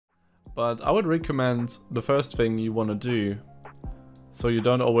But I would recommend the first thing you want to do, so you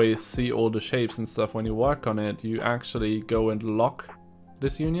don't always see all the shapes and stuff when you work on it, you actually go and lock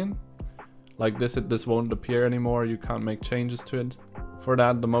this union. Like this won't appear anymore, you can't make changes to it. For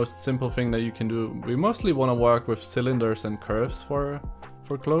that, the most simple thing that you can do, we mostly want to work with cylinders and curves for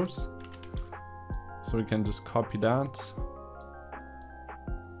clothes. So we can just copy that.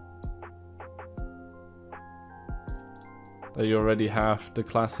 There you already have the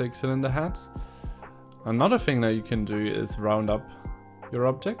classic cylinder hat. Another thing that you can do is round up your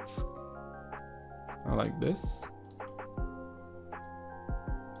objects. I like this.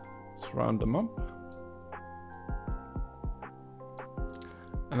 Just round them up.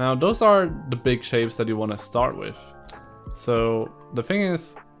 And now those are the big shapes that you want to start with. So the thing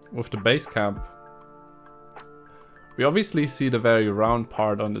is, with the base cap, we obviously see the very round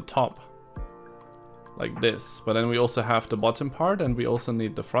part on the top, like this, but then we also have the bottom part and we also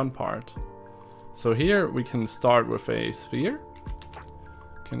need the front part. So here we can start with a sphere,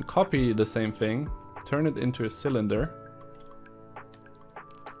 can copy the same thing, turn it into a cylinder,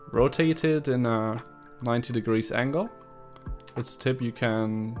 rotate it in a 90 degrees angle. It's a tip, you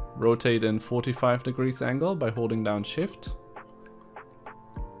can rotate in 45 degrees angle by holding down shift.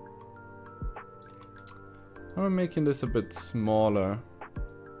 I'm making this a bit smaller,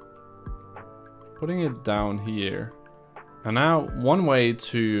 putting it down here. And now one way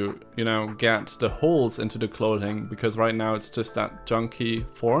to, you know, get the holes into the clothing, because right now it's just that junky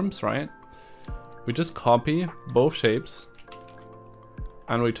forms, right? We just copy both shapes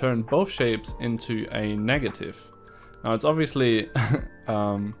and we turn both shapes into a negative. Now it's obviously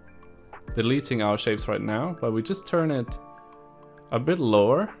deleting our shapes right now, but we just turn it a bit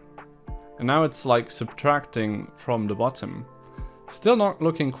lower. And now it's like subtracting from the bottom. Still not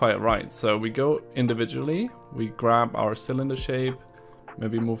looking quite right. So we go individually, we grab our cylinder shape,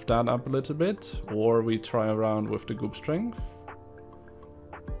 maybe move that up a little bit, or we try around with the goop strength.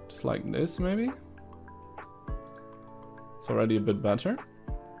 Just like this maybe. It's already a bit better.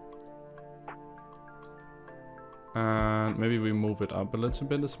 And maybe we move it up a little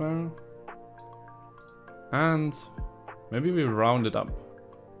bit as well. And maybe we round it up.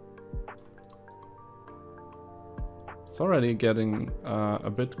 It's already getting a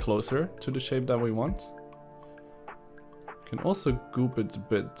bit closer to the shape that we want. Can also goop it a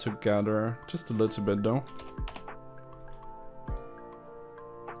bit together, just a little bit though.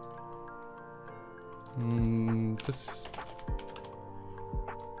 This.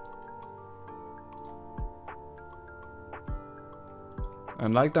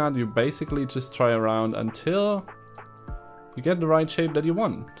 And like that, you basically just try around until you get the right shape that you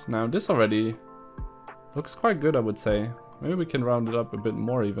want. Now this already looks quite good, I would say. Maybe we can round it up a bit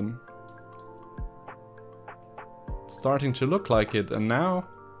more even. Starting to look like it. And now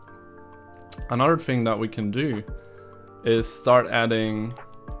another thing that we can do is start adding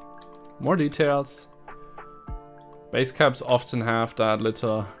more details. Base caps often have that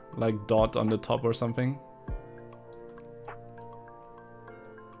little like dot on the top or something.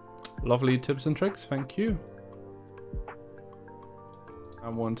 Lovely tips and tricks, thank you. I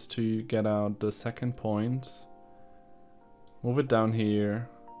want to get out the second point, move it down here,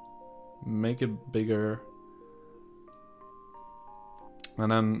 make it bigger,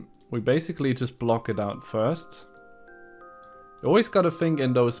 and then we basically just block it out first. You always gotta think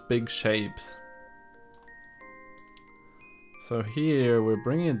in those big shapes. So here we're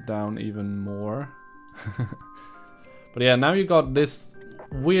bringing it down even more. But yeah, now you got this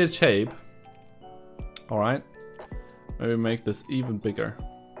weird shape. Alright. Maybe make this even bigger.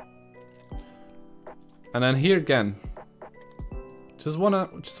 And then here again. Just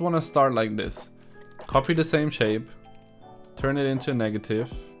wanna start like this. Copy the same shape. Turn it into a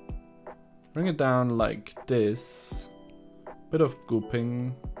negative. Bring it down like this. Bit of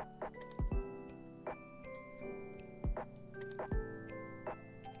gooping.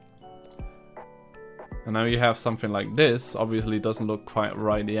 And now you have something like this. Obviously it doesn't look quite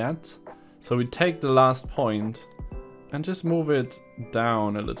right yet. So we take the last point and just move it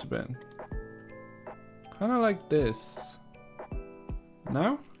down a little bit. Kind of like this.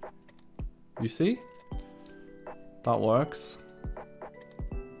 Now? You see? That works.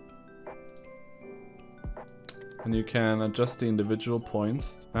 And you can adjust the individual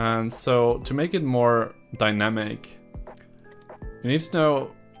points. And so to make it more dynamic, you need to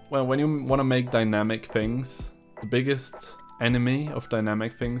know, well, when you want to make dynamic things, the biggest enemy of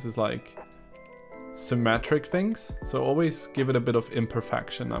dynamic things is like symmetric things. So always give it a bit of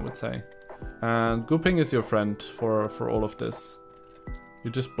imperfection, I would say. And gooping is your friend for all of this. You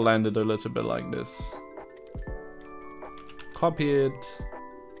just blend it a little bit like this. Copy it.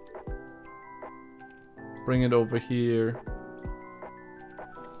 bring it over here.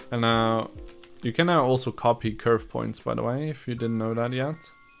 And now, you can now also copy curve points, by the way, if you didn't know that yet.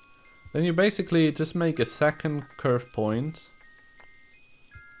 Then you basically just make a second curve point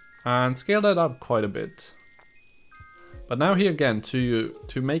and scale that up quite a bit. But now here again, to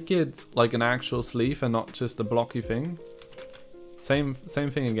make it like an actual sleeve and not just a blocky thing, same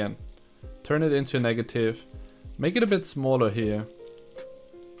thing again. Turn it into a negative, make it a bit smaller here.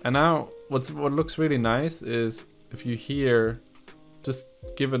 And now what looks really nice is if you here just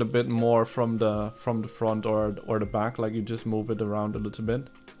give it a bit more from the front or the back, like you just move it around a little bit.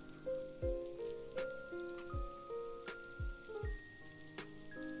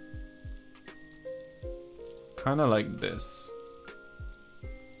 Kind of like this.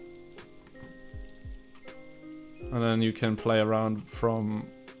 And then you can play around from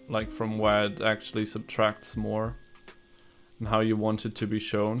where it actually subtracts more and how you want it to be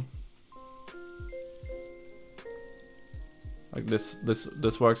shown. Like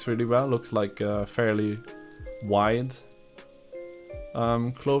this works really well. Looks like a fairly wide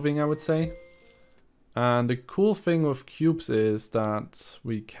clothing, I would say. And the cool thing with cubes is that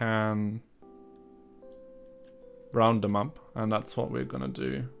we can round them up, and that's what we're gonna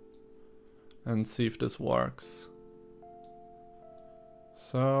do and see if this works.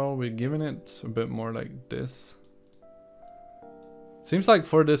 So we're giving it a bit more like this. Seems like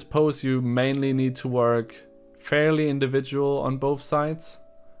for this pose you mainly need to work fairly individual on both sides,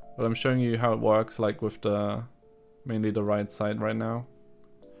 but I'm showing you how it works, like with the mainly the right side right now.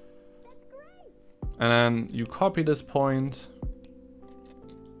 And then you copy this point,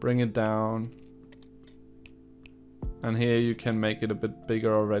 bring it down. And here you can make it a bit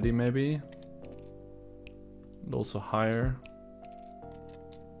bigger already, maybe. And also higher.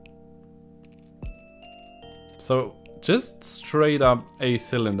 So just straight up a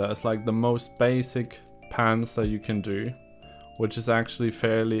cylinder is like the most basic pants that you can do, which is actually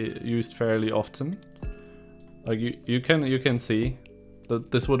used fairly often. Like you can see that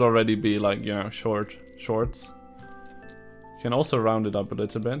this would already be like, you know, shorts. You can also round it up a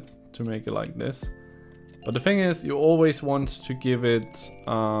little bit to make it like this. But the thing is, you always want to give it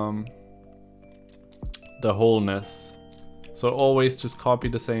the wholeness. So always just copy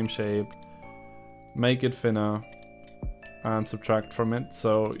the same shape, make it thinner, and subtract from it.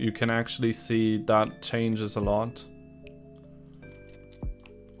 So you can actually see that changes a lot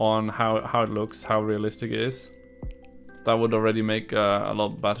on how it looks, how realistic it is. That would already make a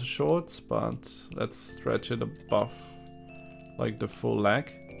lot better shorts, but let's stretch it above like the full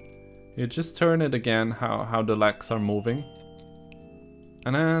leg. You just turn it again how the legs are moving.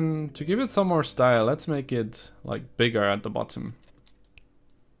 And then to give it some more style, let's make it like bigger at the bottom.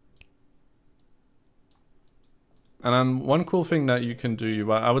 And then one cool thing that you can do,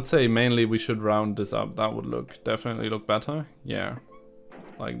 but I would say mainly we should round this up. That would definitely look better. Yeah,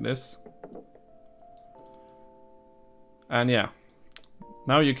 like this. And yeah,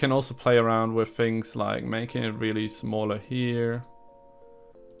 now you can also play around with things like making it really smaller here.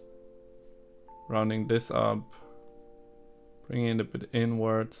 Rounding this up, bringing it a bit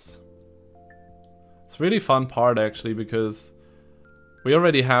inwards. It's a really fun part actually, because we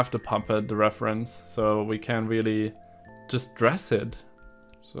already have the puppet, the reference, so we can really just dress it.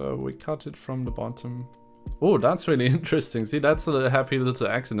 So we cut it from the bottom. Oh, that's really interesting. See, that's a happy little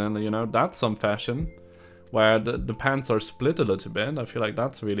accident, you know, that's some fashion. Where the pants are split a little bit. I feel like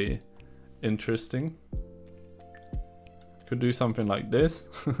that's really interesting. Could do something like this.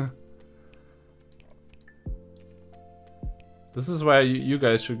 This is where you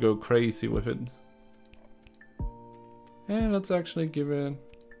guys should go crazy with it. Yeah, let's actually give it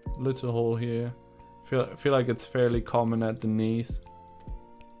a little hole here. Feel like it's fairly common at the knees.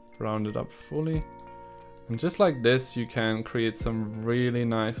 Round it up fully. And just like this, you can create some really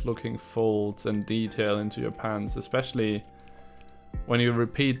nice looking folds and detail into your pants, especially when you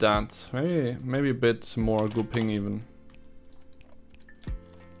repeat that. Maybe a bit more gooping even.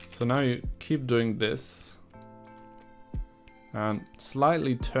 So now you keep doing this. And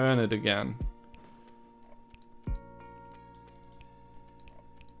slightly turn it again.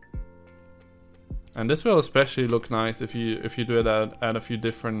 And this will especially look nice if you do it at a few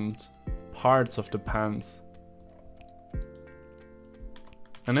different parts of the pants.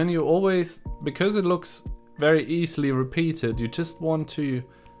 And then you always, because it looks very easily repeated, you just want to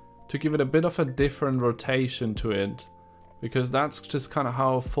give it a bit of a different rotation to it, because that's just kind of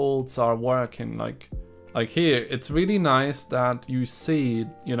how folds are working. Like here, it's really nice that you see,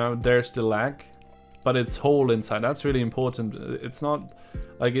 you know, there's the leg, but it's whole inside. That's really important. It's not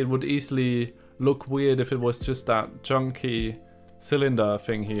like it would easily look weird if it was just that chunky cylinder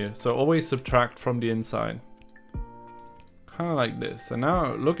thing here. So always subtract from the inside. Kind of like this. And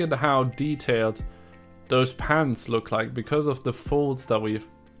now look at how detailed those pants look like because of the folds that we've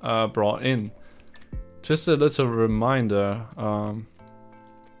brought in. Just a little reminder.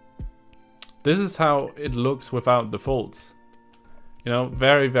 This is how it looks without the folds. You know,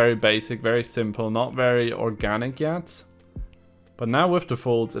 very, very basic, very simple, not very organic yet. But now with the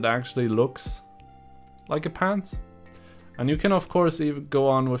folds, it actually looks like a pant. And you can, of course, even go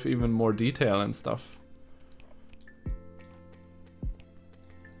on with even more detail and stuff.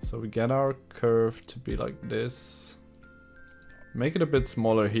 So we get our curve to be like this. Make it a bit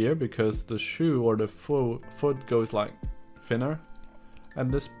smaller here because the shoe or the foot goes like thinner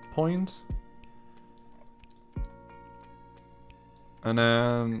at this point. And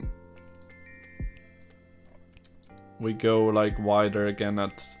then we go like wider again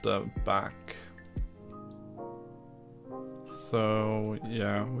at the back. So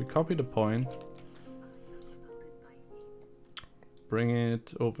yeah, we copy the point. Bring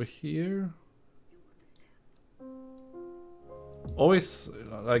it over here. Always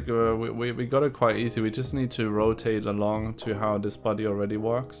like we got it quite easy. We just need to rotate along to how this body already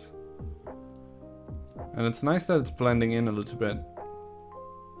works. And it's nice that it's blending in a little bit.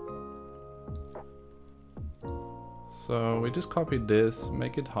 So we just copied this,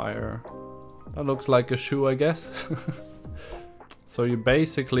 make it higher. That looks like a shoe, I guess. So you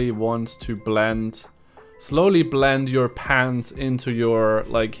basically want to blend, slowly blend your pants into your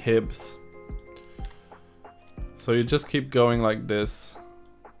like hips. So you just keep going like this.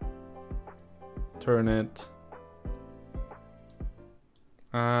 Turn it.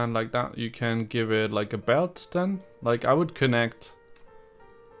 And like that you can give it like a belt then. Like I would connect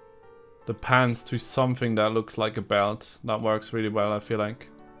the pants to something that looks like a belt. That works really well, I feel like.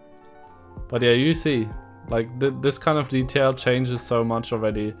 But yeah, you see, like this kind of detail changes so much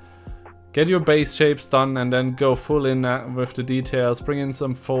already. Get your base shapes done and then go full in with the details. Bring in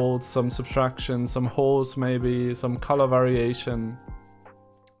some folds, some subtraction, some holes maybe, some color variation.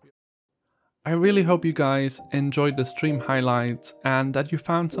 I really hope you guys enjoyed the stream highlights and that you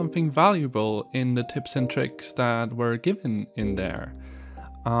found something valuable in the tips and tricks that were given in there.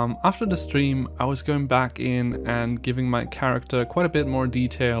 After the stream, I was going back in and giving my character quite a bit more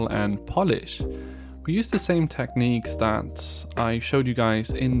detail and polish. We used the same techniques that I showed you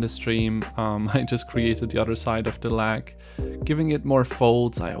guys in the stream. I just created the other side of the leg, giving it more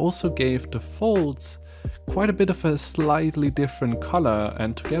folds. I also gave the folds quite a bit of a slightly different color,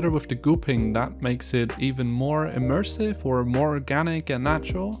 and together with the gooping, that makes it even more immersive or more organic and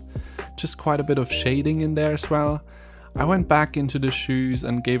natural. Just quite a bit of shading in there as well. I went back into the shoes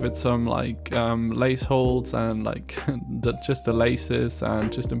and gave it some like lace holds and like just the laces, and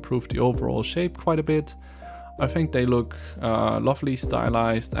just improved the overall shape quite a bit. I think they look lovely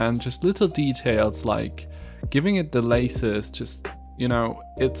stylized, and just little details like giving it the laces, just, you know,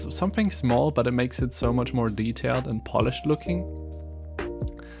 it's something small but it makes it so much more detailed and polished looking.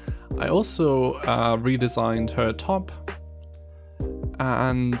 I also redesigned her top,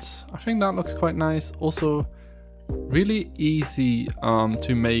 and I think that looks quite nice. Also really easy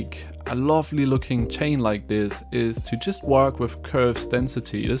to make a lovely looking chain like this is to just work with curves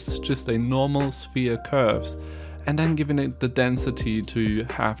density. This is just a normal sphere curves, and then giving it the density to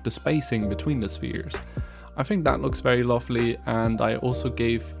have the spacing between the spheres. I think that looks very lovely, and I also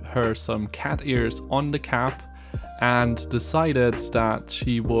gave her some cat ears on the cap and decided that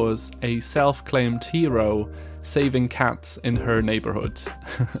she was a self-claimed hero saving cats in her neighborhood.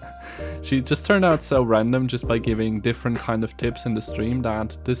 She just turned out so random just by giving different kind of tips in the stream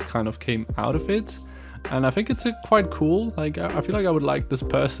that this kind of came out of it. And I think it's quite cool. Like, I feel like I would like this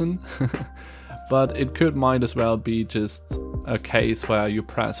person. But it might as well be just a case where you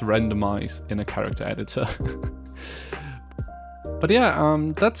press randomize in a character editor. But yeah,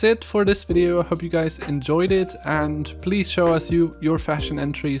 that's it for this video. I hope you guys enjoyed it, and please show us your fashion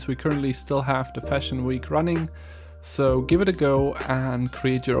entries. We currently still have the fashion week running. So give it a go and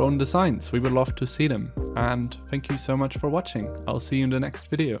create your own designs. We would love to see them. And thank you so much for watching. I'll see you in the next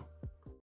video.